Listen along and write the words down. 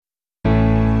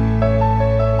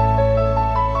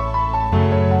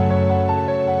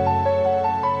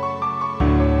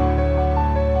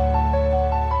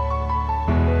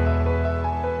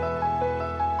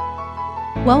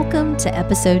Welcome to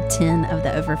episode 10 of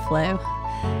The Overflow.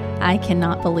 I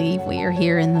cannot believe we are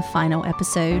here in the final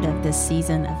episode of this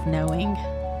season of knowing.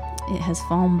 It has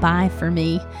flown by for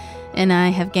me, and I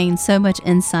have gained so much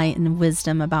insight and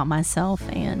wisdom about myself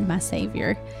and my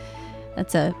Savior.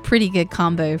 That's a pretty good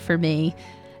combo for me.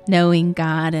 Knowing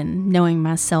God and knowing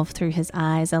myself through His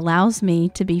eyes allows me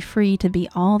to be free to be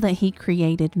all that He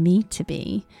created me to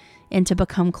be and to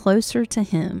become closer to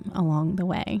Him along the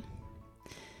way.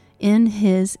 In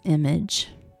His image,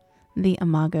 the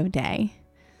Imago Dei.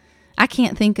 I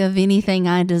can't think of anything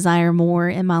I desire more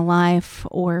in my life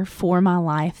or for my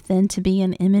life than to be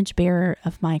an image bearer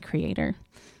of my Creator,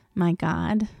 my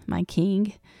God, my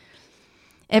King.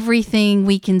 Everything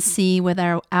we can see with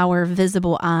our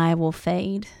visible eye will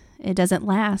fade. It doesn't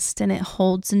last, and it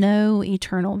holds no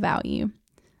eternal value.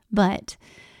 But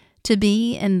to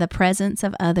be in the presence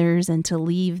of others and to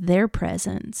leave their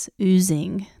presence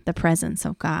oozing the presence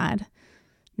of God,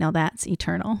 now that's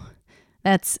eternal.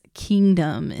 That's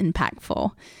kingdom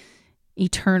impactful,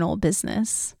 eternal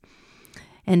business.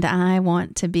 And I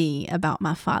want to be about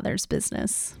my Father's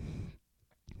business.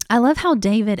 I love how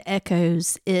David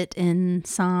echoes it in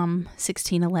Psalm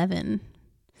 16:11.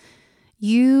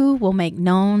 You will make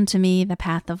known to me the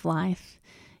path of life.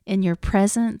 In your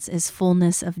presence is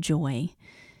fullness of joy.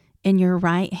 In your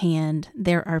right hand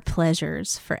there are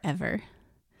pleasures forever.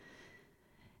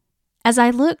 As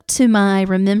I look to my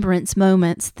remembrance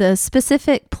moments, the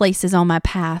specific places on my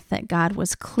path that God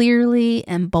was clearly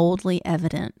and boldly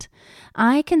evident,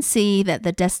 I can see that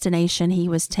the destination He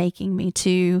was taking me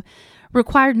to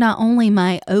required not only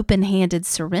my open-handed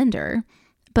surrender,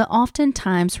 but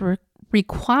oftentimes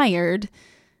required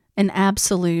an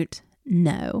absolute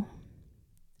no.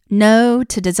 No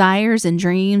to desires and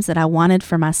dreams that I wanted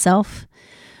for myself,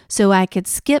 so I could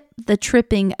skip the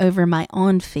tripping over my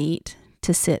own feet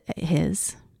to sit at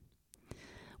His.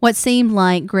 What seemed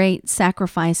like great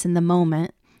sacrifice in the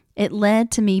moment, it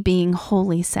led to me being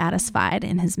wholly satisfied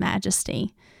in His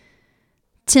majesty.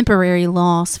 Temporary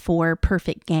loss for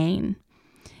perfect gain.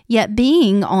 Yet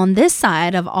being on this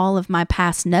side of all of my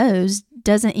past no's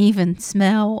doesn't even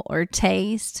smell or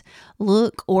taste,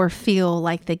 look or feel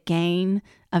like the gain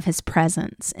of His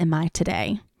presence in my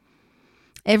today.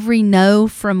 Every no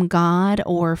from God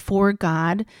or for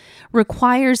God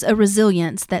requires a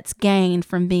resilience that's gained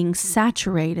from being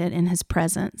saturated in His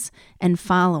presence and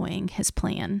following His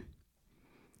plan.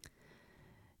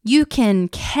 You can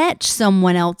catch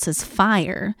someone else's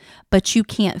fire, but you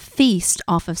can't feast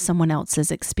off of someone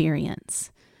else's experience.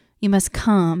 You must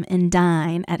come and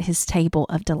dine at His table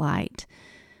of delight.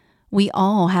 We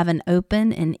all have an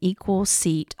open and equal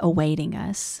seat awaiting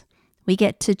us. We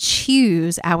get to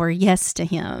choose our yes to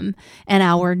Him and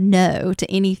our no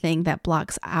to anything that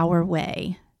blocks our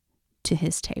way to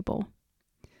His table.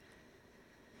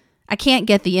 I can't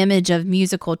get the image of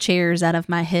musical chairs out of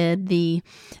my head, the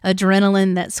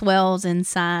adrenaline that swells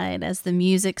inside as the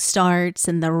music starts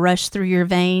and the rush through your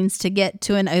veins to get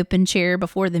to an open chair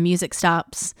before the music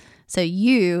stops so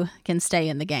you can stay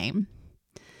in the game.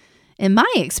 In my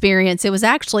experience, it was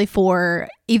actually for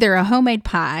either a homemade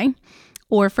pie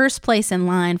or first place in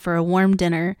line for a warm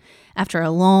dinner after a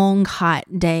long,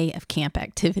 hot day of camp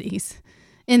activities.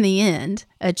 In the end,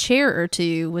 a chair or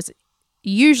two was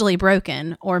usually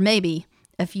broken, or maybe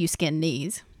a few skinned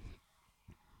knees.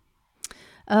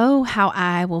 Oh, how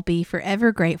I will be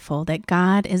forever grateful that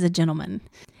God is a gentleman,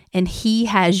 and He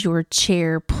has your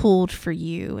chair pulled for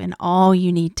you, and all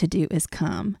you need to do is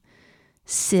come,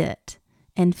 sit,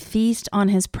 and feast on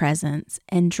His presence,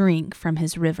 and drink from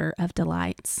His river of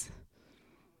delights.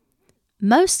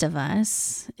 Most of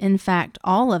us, in fact,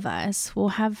 all of us, will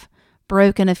have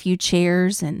broken a few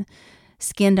chairs and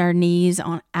skinned our knees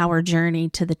on our journey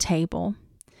to the table.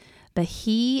 But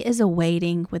He is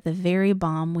awaiting with the very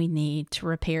balm we need to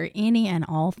repair any and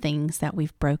all things that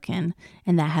we've broken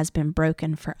and that has been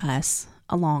broken for us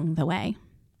along the way.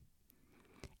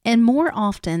 And more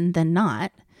often than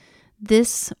not,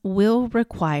 this will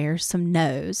require some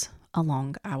no's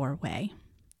along our way.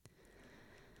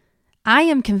 I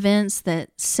am convinced that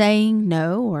saying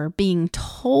no or being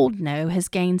told no has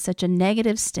gained such a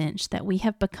negative stench that we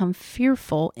have become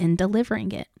fearful in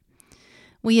delivering it.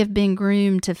 We have been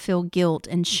groomed to feel guilt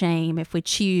and shame if we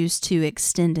choose to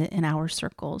extend it in our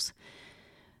circles.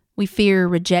 We fear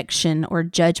rejection or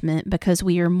judgment because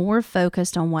we are more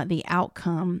focused on what the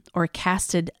outcome or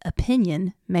casted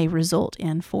opinion may result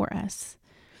in for us.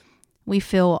 We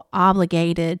feel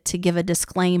obligated to give a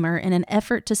disclaimer in an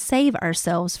effort to save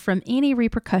ourselves from any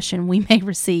repercussion we may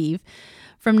receive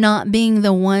from not being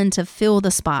the one to fill the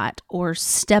spot or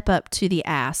step up to the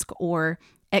ask or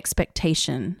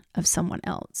expectation of someone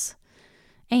else.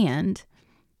 and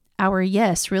our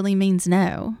yes really means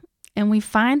no, and we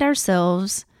find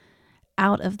ourselves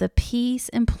out of the peace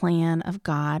and plan of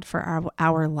God for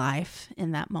our life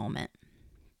in that moment.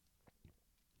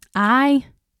 I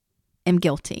am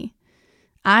guilty.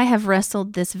 I have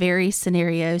wrestled this very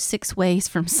scenario 6 ways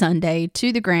from Sunday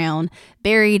to the ground,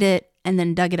 buried it, and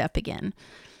then dug it up again.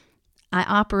 I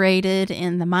operated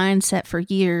in the mindset for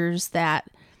years that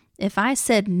if I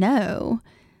said no,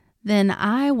 then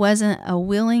I wasn't a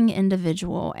willing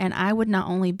individual and I would not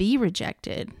only be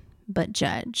rejected, but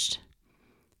judged.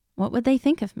 What would they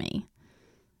think of me?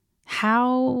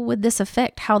 How would this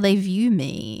affect how they view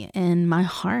me and my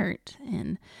heart?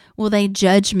 And will they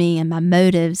judge me and my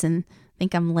motives and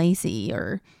think I'm lazy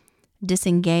or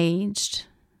disengaged,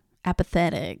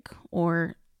 apathetic,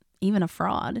 or even a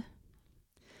fraud?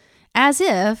 As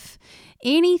if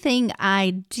anything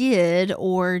I did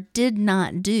or did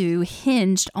not do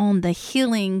hinged on the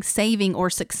healing, saving, or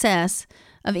success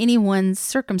of anyone's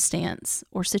circumstance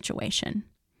or situation.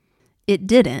 It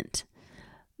didn't,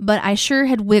 but I sure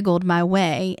had wiggled my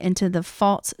way into the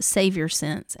false savior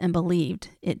sense and believed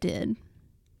it did.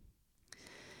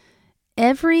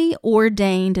 Every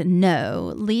ordained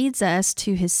no leads us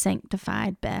to his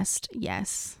sanctified best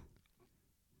yes.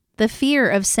 The fear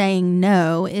of saying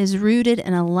no is rooted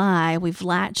in a lie we've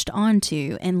latched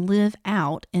onto and live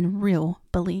out in real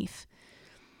belief.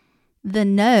 The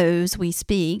no's we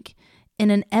speak in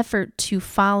an effort to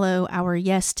follow our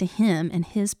yes to him and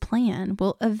his plan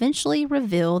will eventually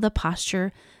reveal the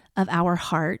posture of our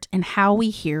heart and how we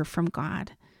hear from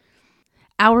God.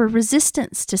 Our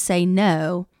resistance to say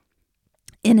no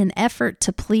in an effort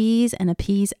to please and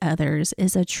appease others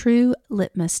is a true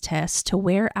litmus test to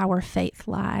where our faith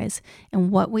lies and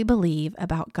what we believe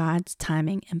about God's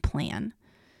timing and plan.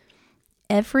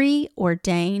 Every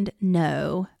ordained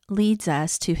no leads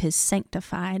us to his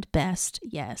sanctified best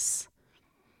yes.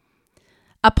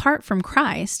 Apart from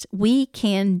Christ, we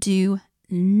can do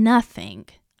nothing,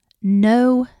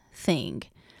 no thing,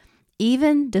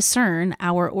 even discern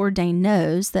our ordained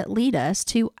no's that lead us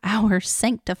to our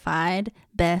sanctified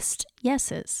best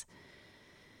yeses.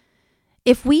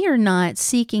 If we are not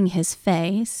seeking his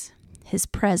face, his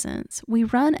presence, we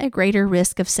run a greater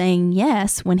risk of saying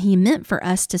yes when he meant for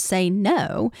us to say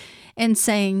no, and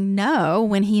saying no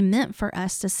when he meant for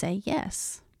us to say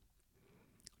yes.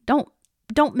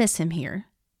 Don't miss him here.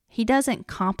 He doesn't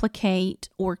complicate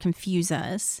or confuse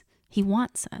us. He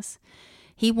wants us.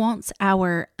 He wants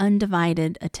our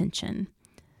undivided attention,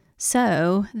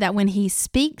 so that when he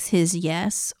speaks his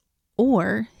yes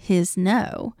or his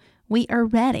no, we are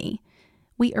ready.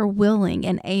 We are willing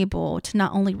and able to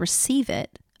not only receive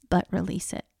it, but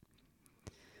release it.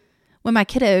 When my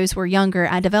kiddos were younger,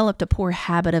 I developed a poor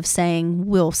habit of saying,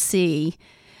 "we'll see,"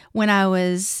 when I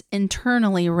was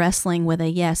internally wrestling with a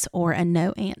yes or a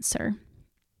no answer.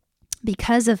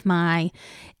 Because of my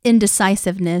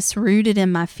indecisiveness rooted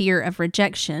in my fear of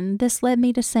rejection, this led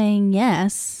me to saying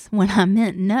yes when I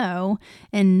meant no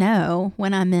and no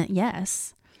when I meant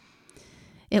yes.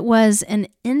 It was an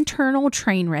internal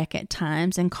train wreck at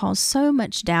times and caused so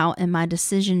much doubt in my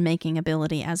decision-making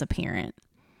ability as a parent.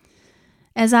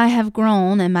 As I have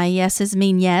grown and my yeses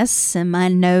mean yes and my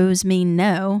nos mean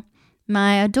no,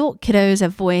 my adult kiddos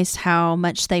have voiced how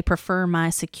much they prefer my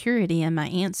security in my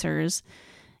answers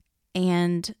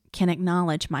and can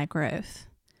acknowledge my growth.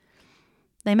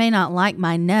 They may not like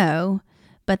my no,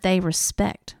 but they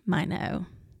respect my no.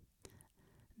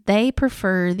 They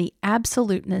prefer the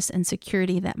absoluteness and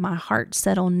security that my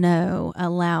heart-settled no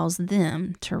allows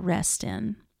them to rest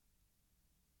in.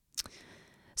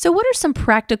 So what are some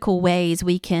practical ways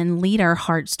we can lead our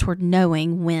hearts toward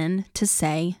knowing when to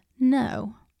say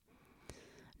no?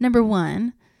 Number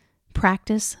 1,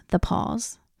 practice the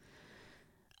pause.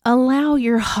 Allow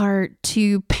your heart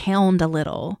to pound a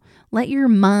little. Let your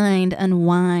mind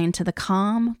unwind to the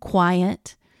calm,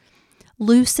 quiet.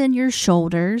 Loosen your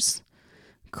shoulders.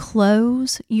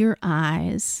 Close your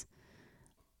eyes.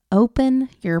 Open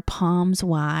your palms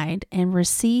wide and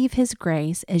receive his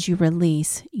grace as you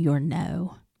release your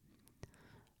no.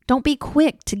 Don't be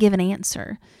quick to give an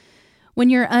answer.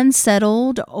 When you're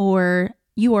unsettled or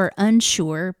you are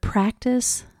unsure,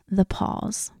 practice the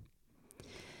pause.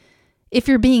 If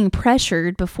you're being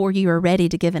pressured before you are ready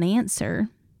to give an answer,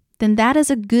 then that is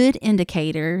a good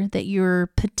indicator that you're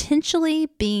potentially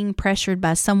being pressured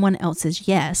by someone else's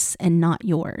yes and not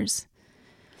yours.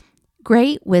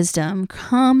 Great wisdom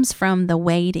comes from the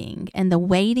waiting, and the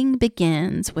waiting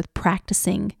begins with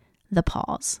practicing the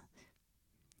pause.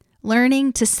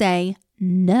 Learning to say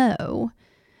no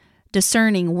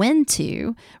Discerning when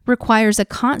to requires a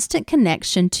constant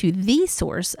connection to the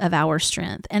source of our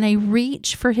strength and a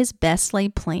reach for his best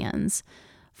laid plans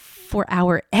for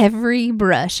our every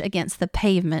brush against the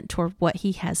pavement toward what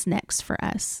he has next for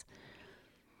us.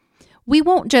 We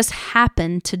won't just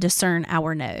happen to discern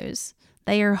our no's.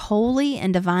 They are wholly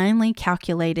and divinely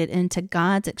calculated into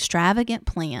God's extravagant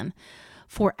plan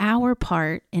for our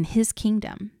part in his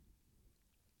kingdom.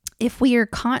 If we are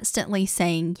constantly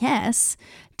saying yes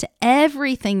to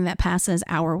everything that passes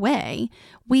our way,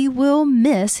 we will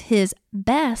miss his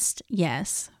best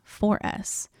yes for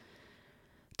us.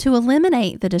 To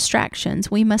eliminate the distractions,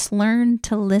 we must learn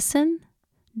to listen,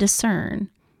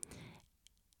 discern,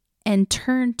 and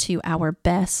turn to our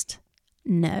best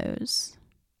no's.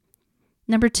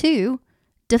 Number 2,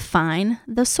 define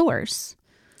the source.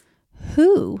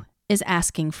 Who is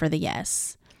asking for the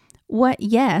yes? What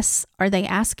yes are they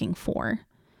asking for?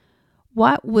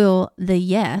 What will the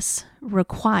yes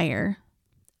require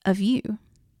of you?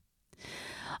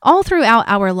 All throughout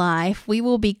our life, we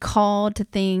will be called to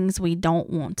things we don't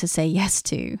want to say yes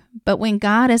to. But when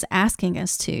God is asking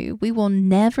us to, we will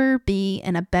never be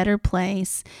in a better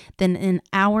place than in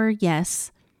our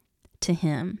yes to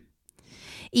him.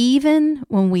 Even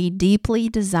when we deeply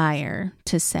desire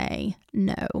to say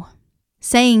no.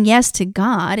 Saying yes to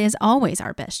God is always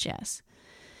our best yes.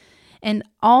 And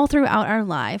all throughout our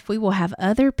life, we will have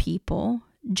other people,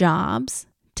 jobs,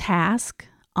 tasks,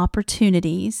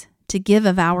 opportunities to give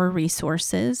of our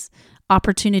resources,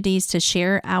 opportunities to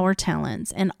share our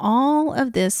talents, and all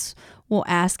of this will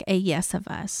ask a yes of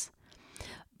us.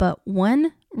 But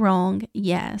one wrong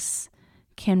yes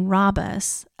can rob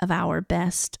us of our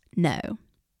best no.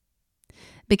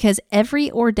 Because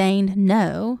every ordained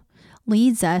no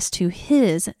leads us to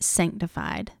his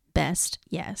sanctified best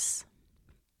yes.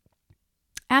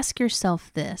 Ask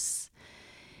yourself this: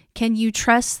 can you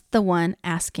trust the one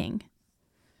asking?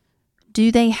 Do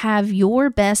they have your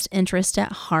best interest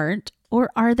at heart, or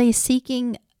are they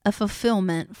seeking a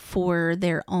fulfillment for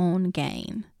their own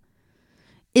gain?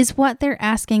 Is what they're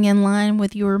asking in line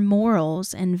with your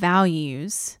morals and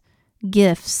values,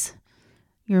 gifts,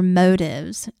 your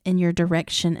motives, and your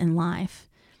direction in life?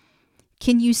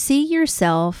 Can you see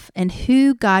yourself and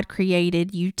who God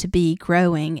created you to be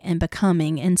growing and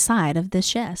becoming inside of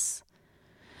this yes?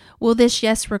 Will this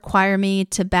yes require me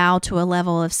to bow to a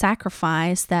level of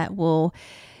sacrifice that will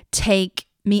take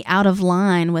me out of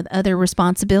line with other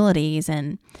responsibilities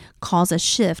and cause a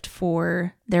shift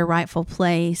for their rightful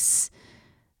place?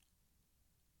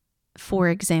 For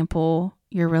example,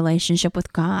 your relationship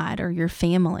with God or your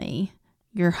family,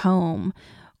 your home,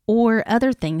 or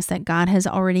other things that God has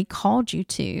already called you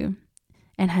to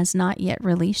and has not yet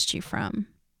released you from.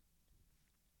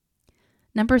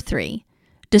 Number 3,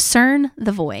 discern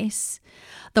the voice.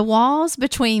 The walls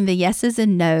between the yeses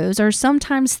and nos are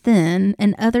sometimes thin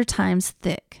and other times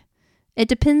thick. It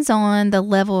depends on the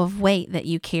level of weight that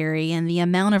you carry and the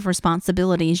amount of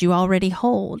responsibilities you already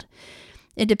hold.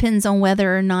 It depends on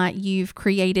whether or not you've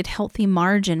created healthy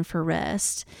margin for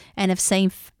rest and if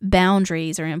safe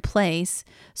boundaries are in place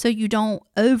so you don't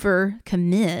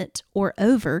overcommit or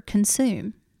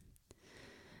overconsume.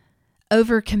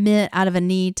 Overcommit out of a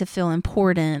need to feel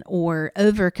important or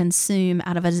overconsume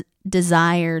out of a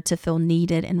desire to feel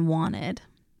needed and wanted.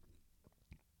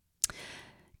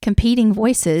 Competing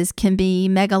voices can be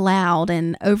mega loud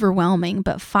and overwhelming,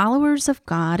 but followers of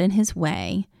God and his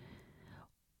way,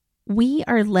 we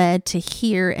are led to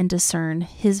hear and discern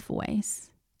his voice,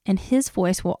 and his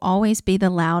voice will always be the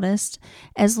loudest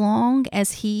as long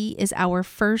as he is our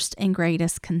first and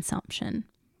greatest consumption.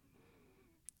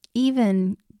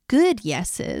 Even good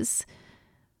yeses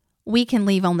we can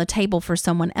leave on the table for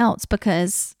someone else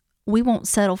because we won't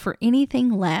settle for anything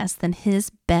less than his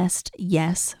best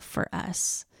yes for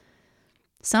us.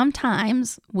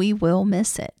 Sometimes we will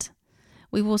miss it.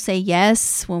 We will say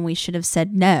yes when we should have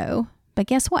said no, but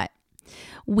guess what?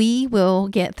 We will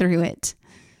get through it.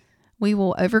 We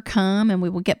will overcome and we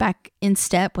will get back in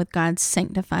step with God's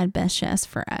sanctified best yes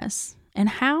for us. And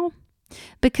how?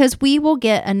 Because we will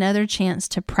get another chance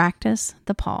to practice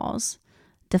the pause,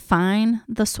 define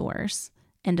the source,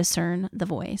 and discern the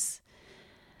voice.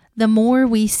 The more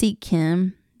we seek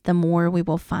him, the more we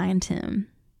will find him.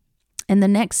 And the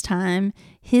next time,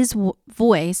 his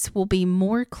voice will be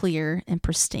more clear and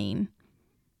pristine.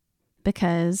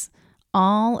 Because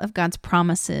all of God's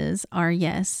promises are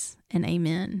yes and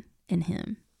amen in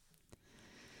him.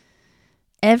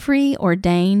 Every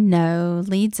ordained no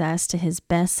leads us to his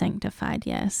best sanctified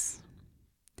yes.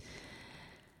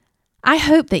 I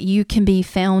hope that you can be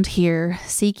found here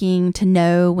seeking to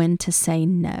know when to say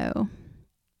no.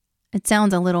 It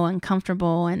sounds a little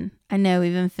uncomfortable, and I know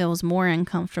even feels more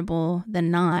uncomfortable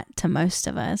than not to most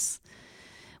of us.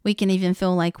 We can even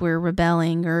feel like we're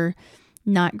rebelling or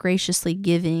not graciously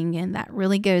giving, and that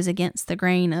really goes against the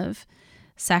grain of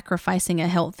sacrificing a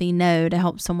healthy no to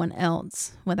help someone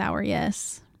else with our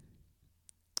yes.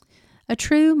 A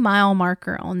true mile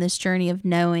marker on this journey of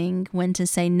knowing when to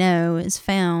say no is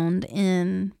found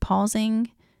in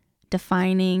pausing,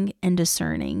 defining, and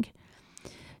discerning.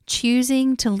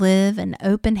 Choosing to live an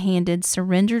open-handed,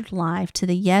 surrendered life to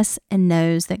the yes and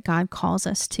no's that God calls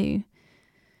us to.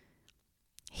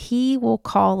 He will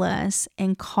call us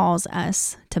and calls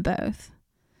us to both.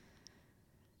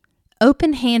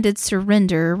 Open-handed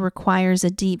surrender requires a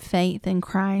deep faith in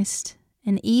Christ.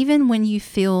 And even when you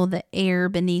feel the air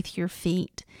beneath your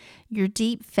feet, your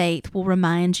deep faith will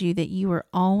remind you that you are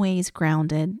always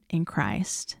grounded in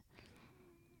Christ.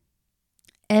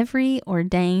 Every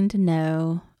ordained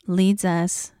no leads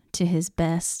us to his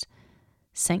best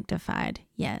sanctified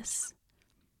yes.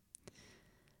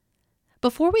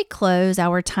 Before we close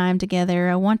our time together,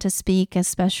 I want to speak a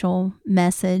special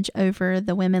message over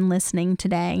the women listening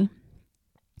today.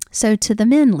 So to the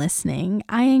men listening,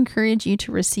 I encourage you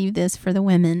to receive this for the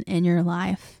women in your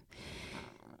life.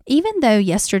 Even though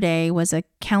yesterday was a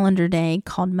calendar day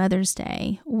called Mother's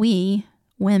Day, we,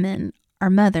 women, are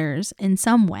mothers in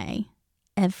some way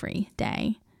every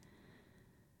day.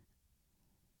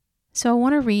 So I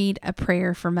want to read a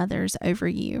prayer for mothers over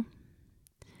you.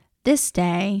 This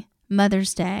day,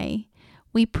 Mother's Day,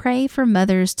 we pray for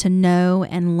mothers to know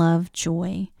and love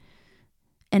joy,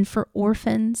 and for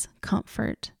orphans,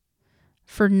 comfort,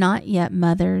 for not yet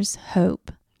mothers,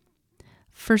 hope,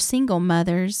 for single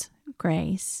mothers,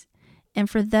 grace, and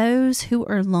for those who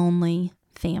are lonely,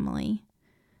 family.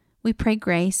 We pray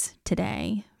grace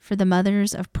today for the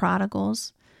mothers of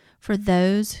prodigals, for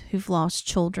those who've lost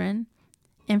children,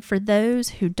 and for those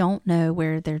who don't know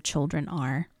where their children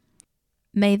are.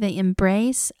 May the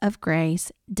embrace of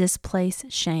grace displace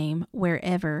shame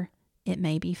wherever it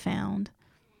may be found.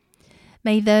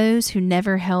 May those who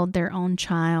never held their own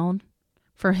child,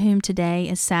 for whom today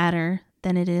is sadder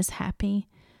than it is happy,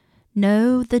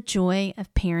 know the joy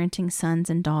of parenting sons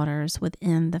and daughters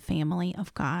within the family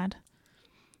of God.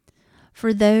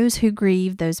 For those who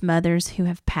grieve those mothers who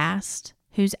have passed,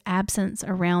 whose absence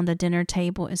around the dinner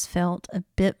table is felt a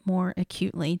bit more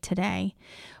acutely today,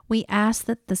 we ask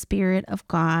that the Spirit of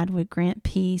God would grant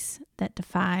peace that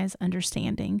defies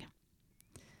understanding.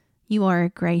 You are a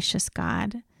gracious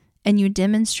God, and you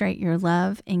demonstrate your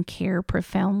love and care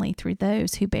profoundly through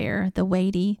those who bear the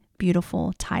weighty,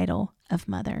 beautiful title of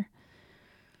mother.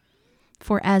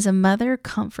 For as a mother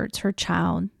comforts her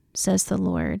child, says the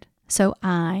Lord, so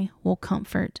I will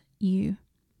comfort you,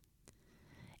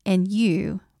 and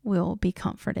you will be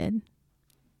comforted.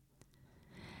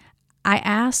 I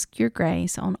ask your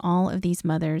grace on all of these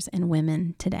mothers and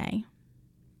women today.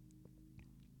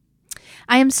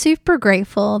 I am super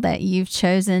grateful that you've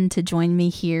chosen to join me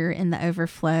here in the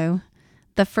Overflow.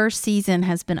 The first season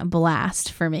has been a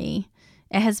blast for me.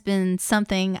 It has been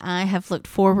something I have looked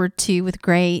forward to with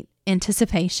great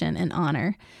anticipation and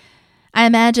honor. I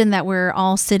imagine that we're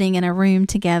all sitting in a room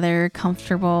together,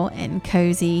 comfortable and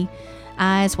cozy,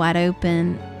 eyes wide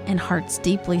open and hearts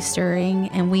deeply stirring,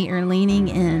 and we are leaning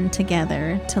in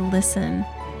together to listen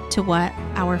to what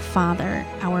our Father,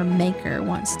 our Maker,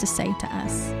 wants to say to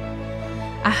us.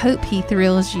 I hope He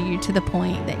thrills you to the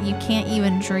point that you can't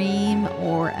even dream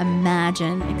or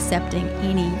imagine accepting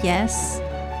any yes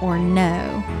or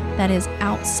no that is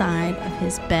outside of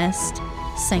His best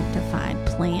sanctified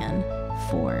plan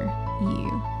for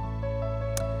you.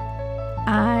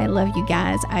 I love you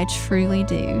guys. I truly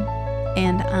do.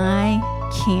 And I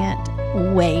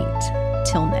can't wait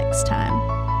till next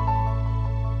time.